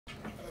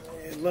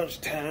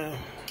lunchtime.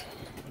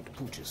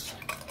 Pooches.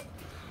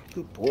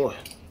 Good boy.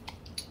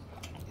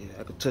 Yeah,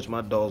 I can touch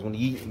my dogs when they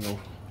eat, you know.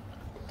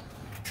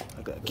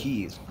 I got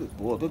kids. Good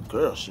boy, good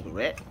girl, sugar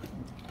rat.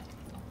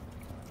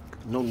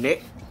 No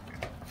neck.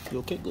 You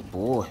okay? Good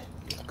boy.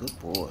 Yeah, good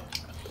boy.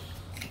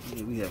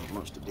 Yeah, we have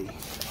lunch today.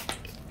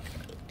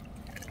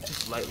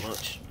 Just light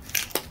lunch.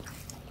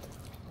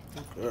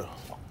 Good girl.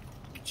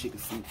 Chicken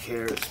feet,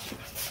 carrots,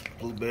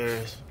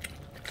 blueberries,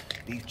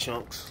 beef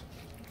chunks.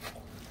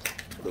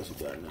 What else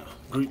we got now?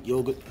 Greek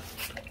yogurt.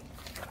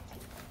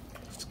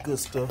 It's good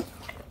stuff.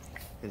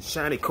 And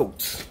shiny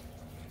coats.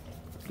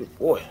 Good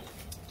boy.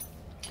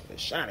 That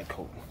shiny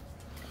coat.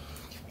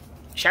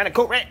 Shiny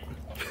coat rat.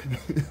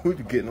 We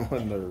be getting on her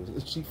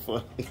nerves. She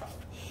funny.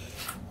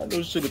 I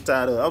know Sugar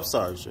tired of her. I'm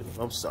sorry, Sugar.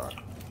 I'm sorry.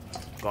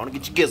 Go on and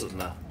get your gizzards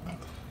now.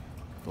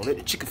 Don't let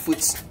the chicken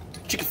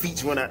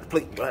feet run out the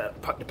plate,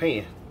 pop the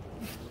pan.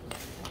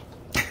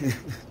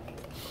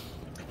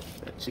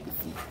 That chicken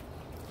feet.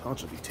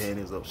 Huncho be tearing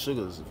his up.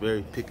 Sugar is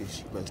very picky.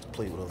 She likes to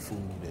play with her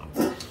food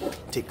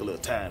and take a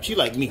little time. She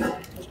like me.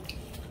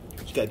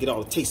 She gotta get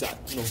all the taste out,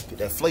 you know, get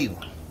that flavor.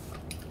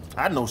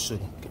 I know,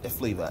 Sugar. Get that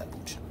flavor out,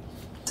 Pooch.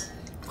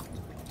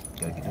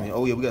 Gotta get them.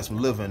 Oh yeah, we got some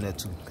liver in there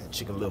too. Got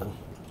chicken liver.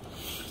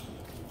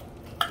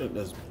 I think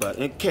that's about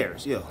it. And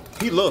carrots, yeah.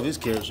 He love his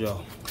carrots,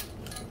 y'all.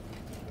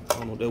 I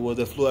don't know what that was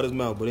that flew out his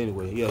mouth, but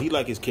anyway, yeah, he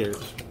like his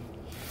carrots.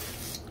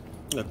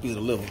 Got a piece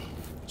of liver.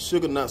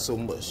 Sugar, not so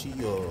much. She,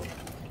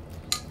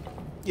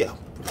 yeah,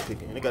 pretty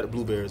picky. And they got the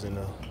blueberries in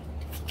there.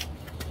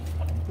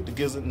 Put the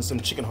gizzard and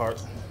some chicken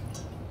heart.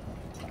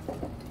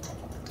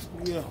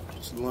 Yeah,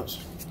 just lunch.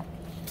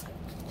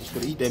 Just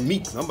gonna eat that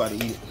meat. I'm about to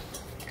eat it.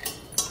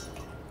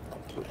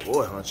 Good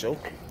boy, Huncho.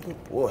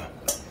 Good boy.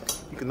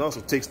 He can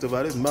also take stuff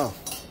out of his mouth.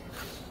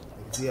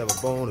 If he have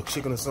a bone or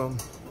chicken or something,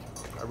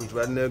 I reach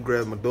right in there and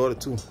grab my daughter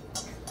too.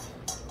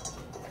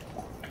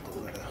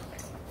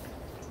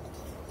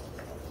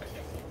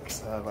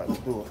 That's how I like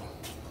to do it.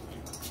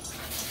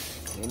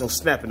 Ain't no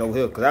snapping over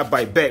here, cause I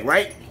bite back,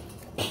 right?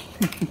 Look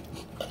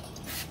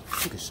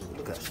at Sugar,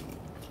 look at she.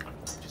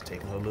 Just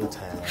taking her little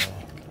time.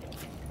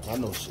 I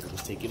know, Sugar,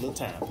 just take your little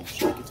time. Just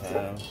take your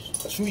time.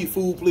 Chew your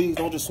food, please.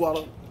 Don't just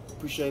swallow.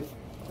 Appreciate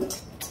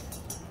it.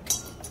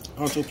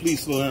 Huncho,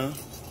 please slow down.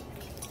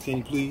 Can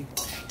you please?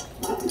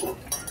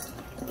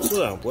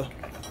 Slow down, boy.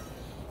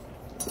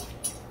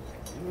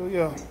 Oh,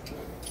 yeah.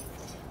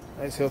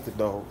 Nice, healthy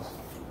dog.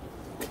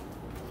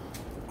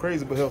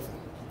 Crazy, but healthy.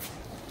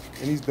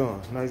 And he's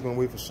done. Now he's gonna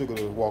wait for Sugar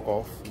to walk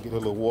off and get her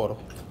little water.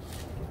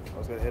 I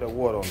was gonna have that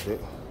water on deck.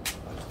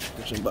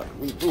 Which I'm about to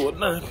redo it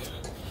now.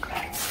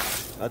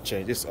 I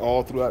change this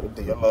all throughout the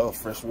day. I love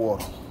fresh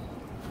water.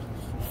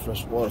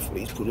 Fresh water for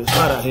these people. It's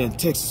hot out here in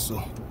Texas, so.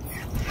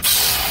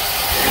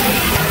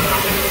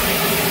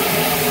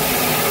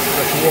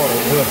 Fresh water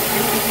over here.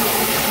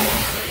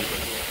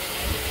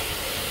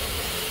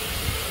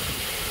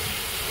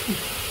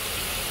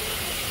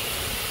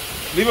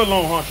 Leave it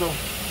alone, Huncho.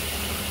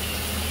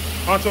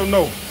 Huncho,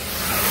 no.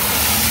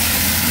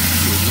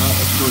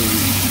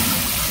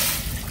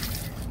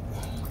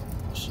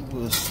 She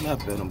will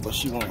snap at him, but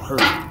she won't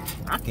hurt him.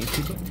 I can't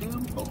pick up the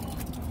damn bone.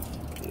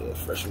 Yeah,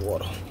 fresh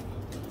water.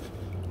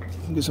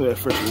 Get some of that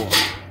fresh water.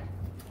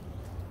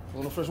 You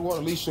want no fresh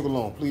water? Leave Sugar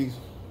alone, please.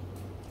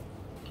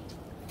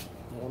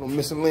 I don't want no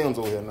missing limbs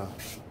over here now.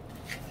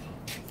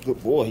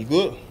 Good boy, he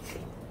good?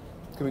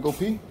 Can we go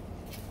pee?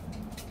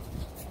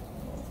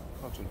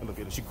 Huncho, look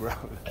at her, she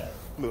growling.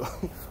 Look,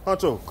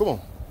 Huncho, come on.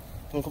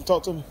 You wanna come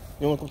talk to me?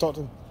 You wanna come talk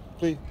to me?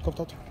 Please, come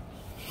talk to me.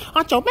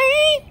 Huncho,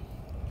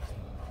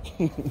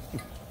 man!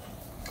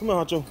 Come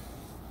on, Huncho.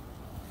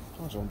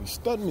 Huncho gonna be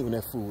studying me with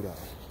that food out.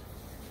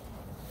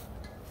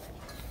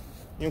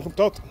 You wanna come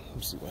talk to me? Let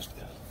me see, watch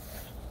that.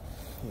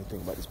 He ain't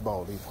think about this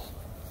ball either.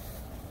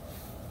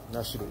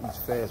 Now she gonna eat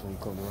fast when you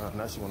come around.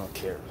 Now she want our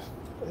carrots.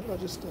 What the hell I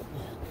just stepped in?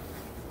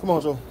 Come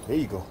on, Joe. There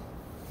you go.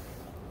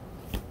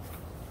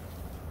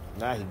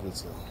 Now he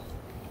gets up.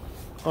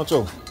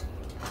 Huncho.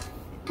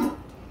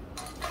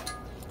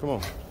 Come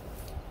on.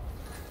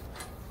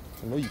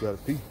 I know you gotta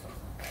pee.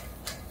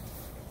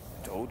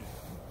 Told you.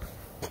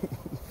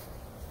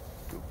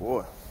 Good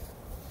boy.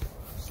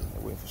 Sitting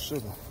there waiting for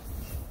Sugar.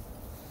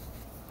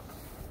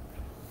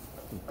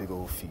 Big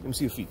old feet. Let me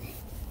see your feet.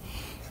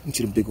 Let me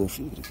see them big old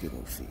feet. Look at the big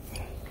old feet.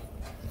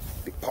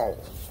 Big paw.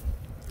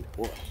 Good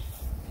boy.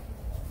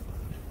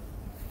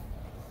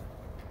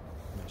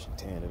 Now she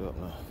tearing it up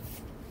now.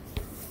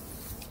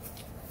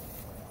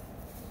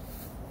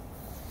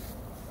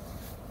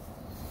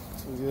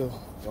 So yeah,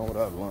 done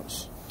without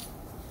lunch.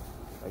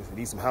 Like I said,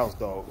 eat some house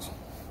dogs.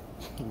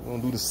 We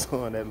won't do the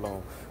sun that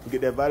long. We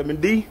get that vitamin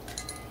D.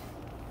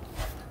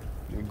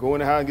 We go in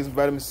the house and get some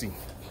vitamin C.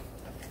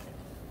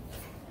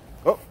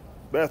 Oh,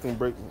 bathroom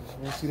break.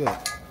 You don't see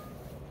that.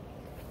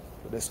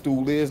 But that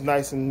stool is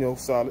nice and, you know,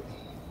 solid.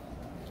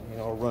 You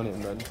ain't all running or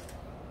nothing.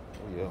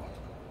 Oh yeah,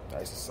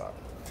 nice and solid.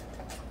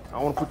 I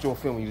don't want to put you on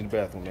film when you're in the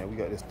bathroom, man. We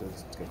got this.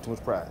 It's got too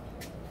much pride.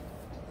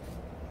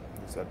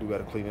 So I do got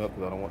to clean it up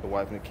because I don't want the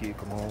wife and the kid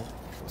come home.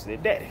 So I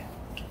said, Daddy,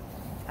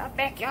 our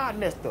backyard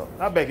messed up.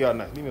 Our backyard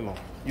not. Leave me alone.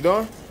 You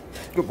done?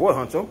 Good boy,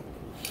 Huncho.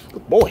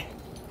 Good boy.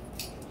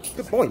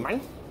 Good boy,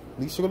 man.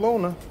 Leave Sugar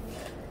alone now.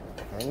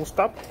 I ain't gonna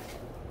stop.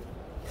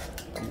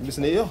 I'm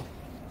missing the L.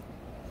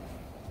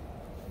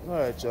 All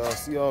right, y'all.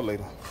 See y'all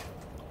later.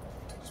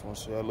 Just want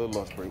to show y'all a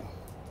little lunch break.